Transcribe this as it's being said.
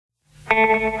Wake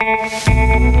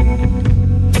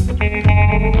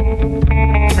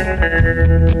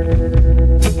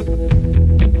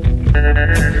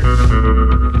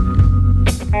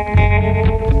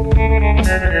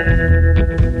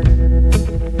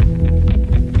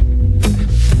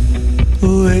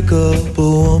up, a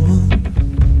woman,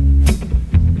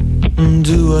 and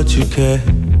do what you can.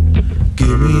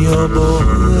 Give me your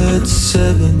boy at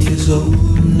 7 years old,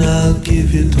 and I'll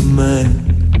give you the man.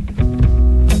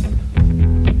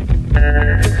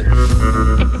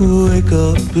 Wake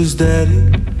up his daddy,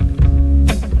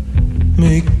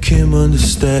 make him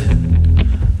understand.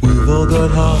 We've all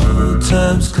got hard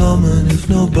times coming if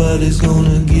nobody's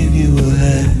gonna give you a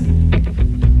hand.